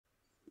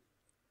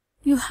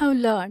You have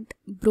learned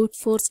brute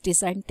force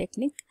design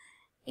technique.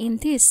 In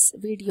this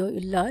video, you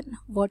learn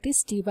what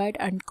is divide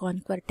and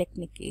conquer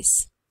technique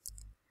is.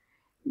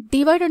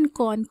 Divide and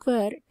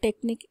conquer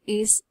technique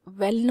is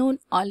well-known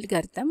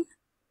algorithm.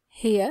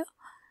 Here,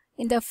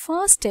 in the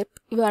first step,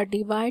 you are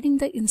dividing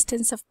the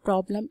instance of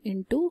problem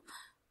into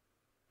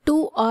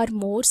two or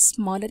more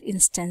smaller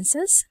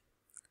instances.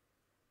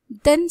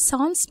 Then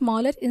solve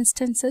smaller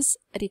instances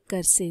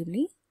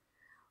recursively.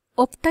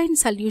 Obtain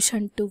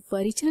solution to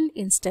original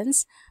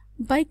instance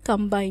by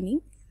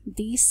combining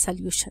these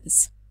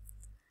solutions.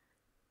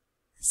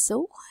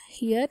 So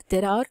here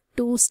there are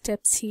two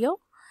steps here,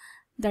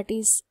 that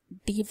is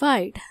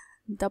divide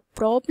the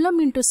problem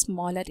into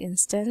smaller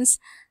instance,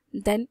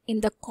 then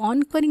in the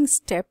conquering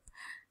step,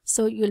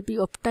 so you will be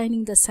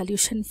obtaining the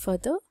solution for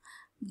the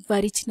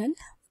original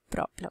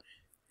problem.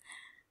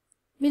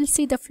 We'll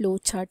see the flow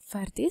chart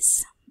for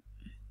this.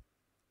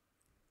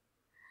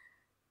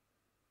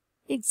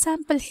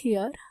 Example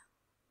here,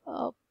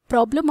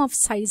 problem of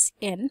size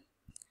n.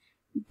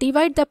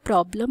 Divide the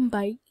problem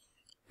by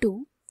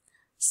 2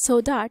 so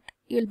that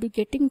you will be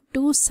getting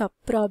two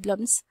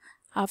subproblems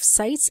of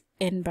size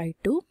n by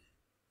 2.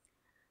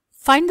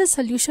 Find the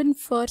solution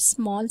for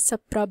small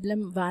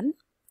subproblem 1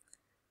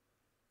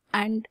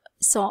 and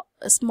small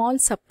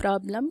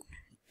subproblem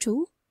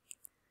 2.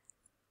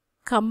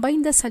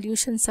 Combine the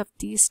solutions of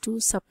these two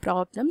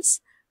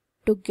subproblems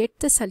to get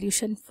the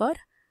solution for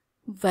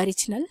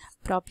original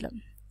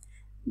problem.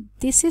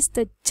 This is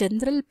the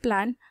general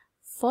plan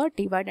for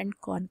divide and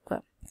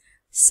conquer.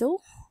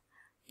 So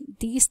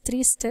these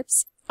three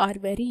steps are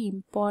very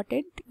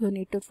important. You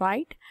need to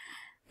write,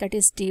 that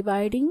is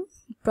dividing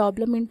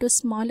problem into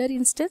smaller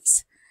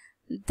instance,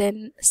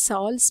 then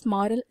solve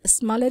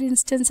smaller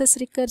instances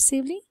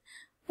recursively,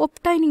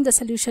 obtaining the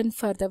solution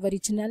for the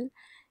original.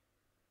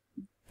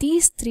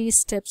 These three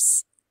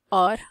steps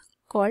are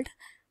called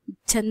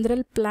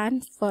general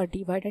plan for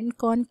divide and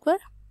conquer.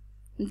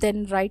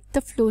 Then write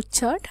the flow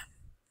chart.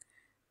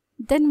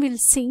 Then we'll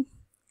see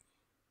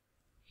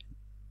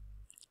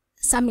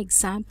some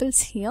examples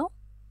here.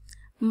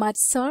 Merge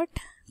sort,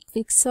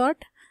 quick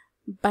sort,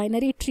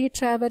 binary tree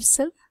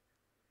traversal,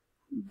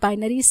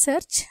 binary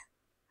search,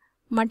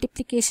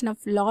 multiplication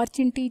of large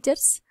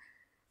integers,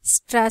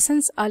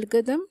 Strassen's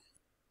algorithm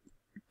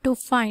to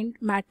find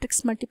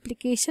matrix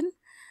multiplication,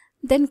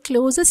 then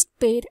closest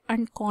pair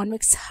and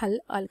convex hull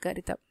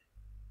algorithm.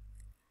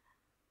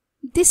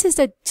 This is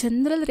the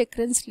general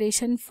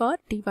reconciliation for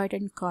divide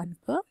and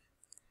conquer.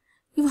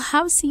 You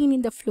have seen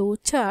in the flow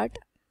chart,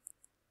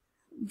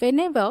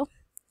 whenever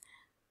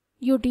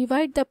you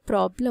divide the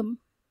problem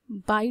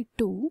by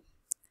 2,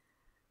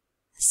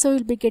 so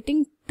you'll be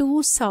getting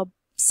two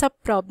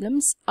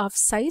sub-problems of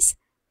size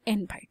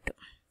n by 2.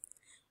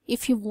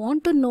 If you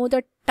want to know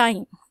the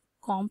time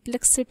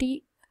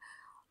complexity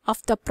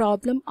of the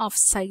problem of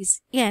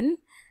size n,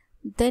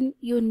 then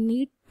you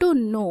need to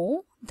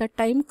know the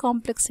time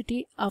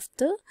complexity of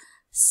the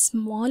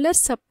smaller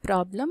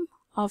subproblem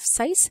of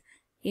size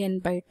n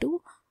by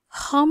 2.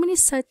 How many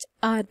such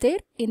are there?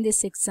 In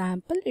this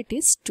example, it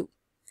is 2.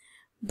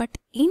 But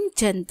in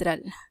general,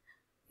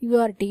 you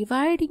are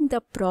dividing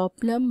the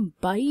problem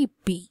by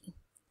b.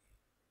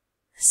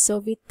 So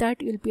with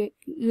that, you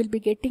will be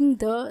getting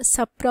the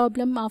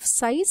subproblem of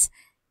size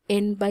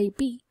n by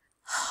b.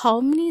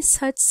 How many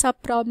such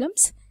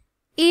subproblems?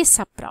 A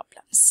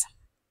subproblems.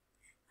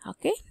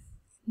 Okay.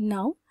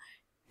 Now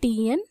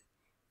Tn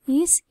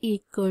is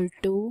equal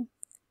to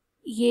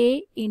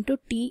A into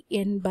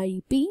Tn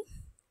by b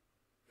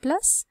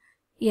plus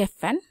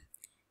Fn.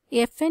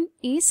 Fn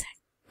is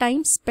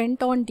time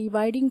spent on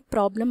dividing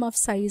problem of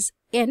size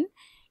n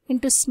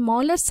into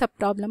smaller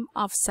subproblem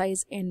of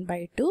size n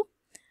by 2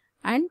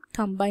 and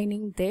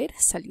combining their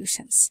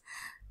solutions.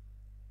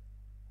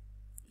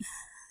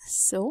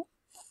 So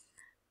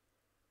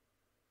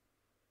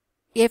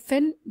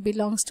Fn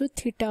belongs to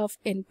theta of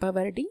n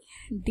power d.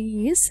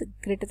 D is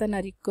greater than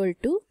or equal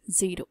to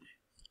 0.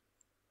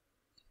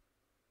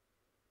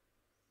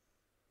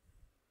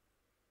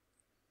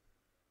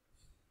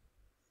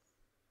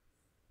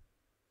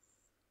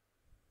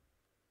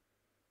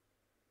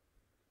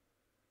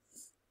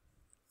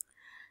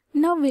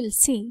 Now we'll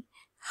see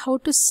how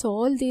to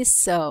solve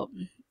this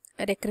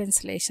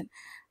reconciliation.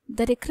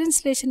 The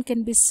reconciliation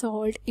can be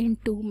solved in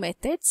two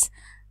methods.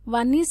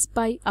 One is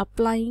by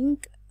applying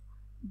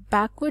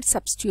backward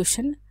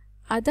substitution,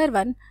 other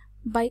one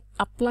by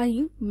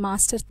applying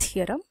master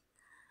theorem.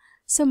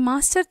 So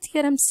master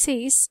theorem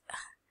says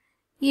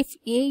if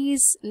A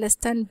is less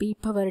than b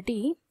power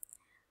d,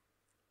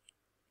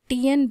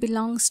 Tn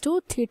belongs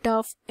to theta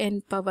of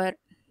n power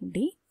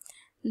d.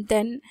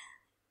 Then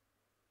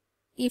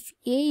if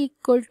A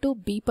equal to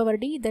b power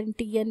d, then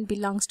Tn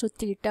belongs to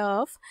theta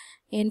of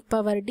n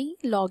power d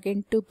log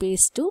n to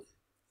base 2.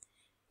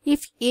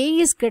 If A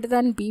is greater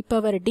than b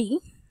power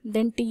d,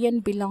 then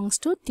Tn belongs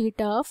to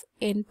theta of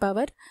n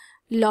power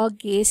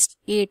log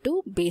a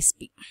to base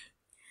b,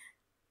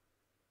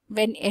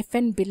 when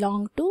Fn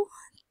belong to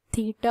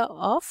theta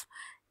of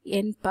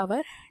n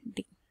power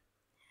d.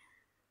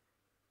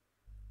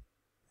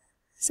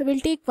 So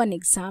we'll take one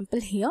example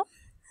here.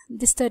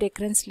 This is the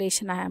recurrence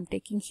relation I am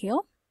taking here.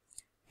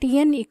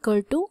 Tn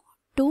equal to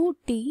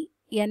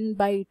 2tn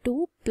by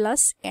 2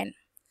 plus n.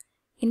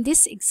 In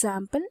this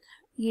example,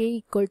 A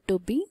equal to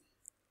 2,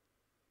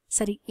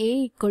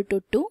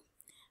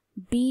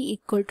 B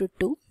equal to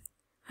 2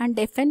 and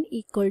Fn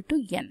equal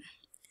to n.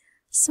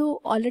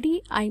 So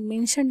already I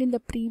mentioned in the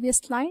previous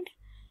slide,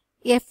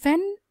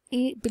 Fn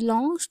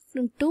belongs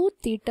to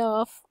theta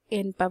of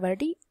n power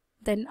d,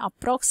 then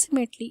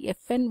approximately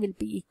Fn will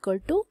be equal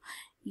to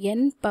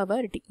n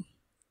power d.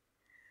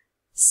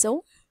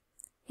 So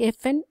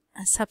Fn,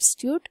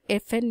 substitute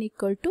Fn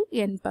equal to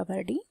n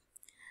power d.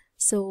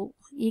 So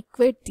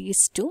equate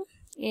these two.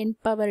 N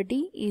power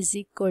d is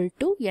equal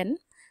to n.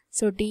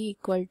 So d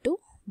equal to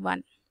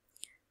 1.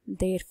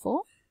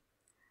 Therefore,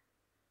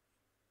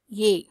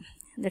 A,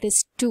 that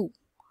is 2,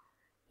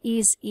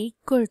 is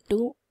equal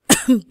to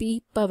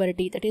b power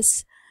d, that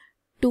is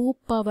 2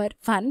 power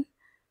 1.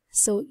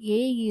 So A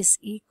is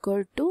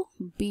equal to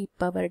b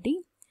power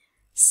d.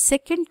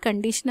 Second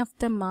condition of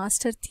the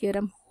master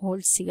theorem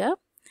holds here,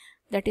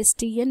 that is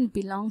Tn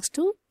belongs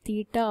to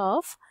theta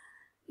of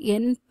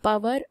n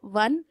power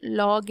 1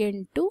 log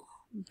n to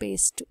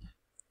base 2.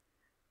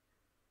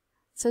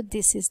 So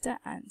this is the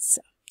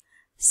answer.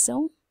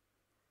 So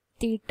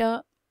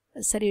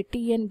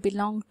Tn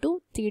belong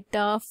to theta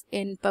of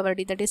n power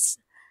d, that is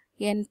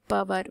n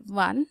power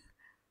 1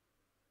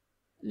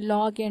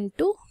 log n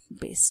to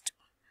base 2.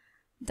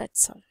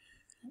 That's all.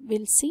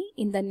 We'll see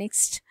in the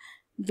next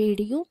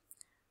video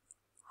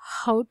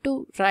how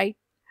to write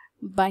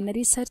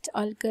binary search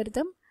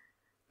algorithm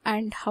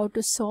and how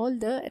to solve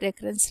the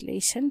recurrence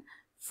relation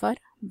for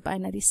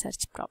binary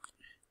search problem.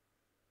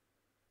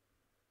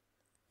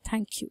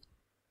 Thank you.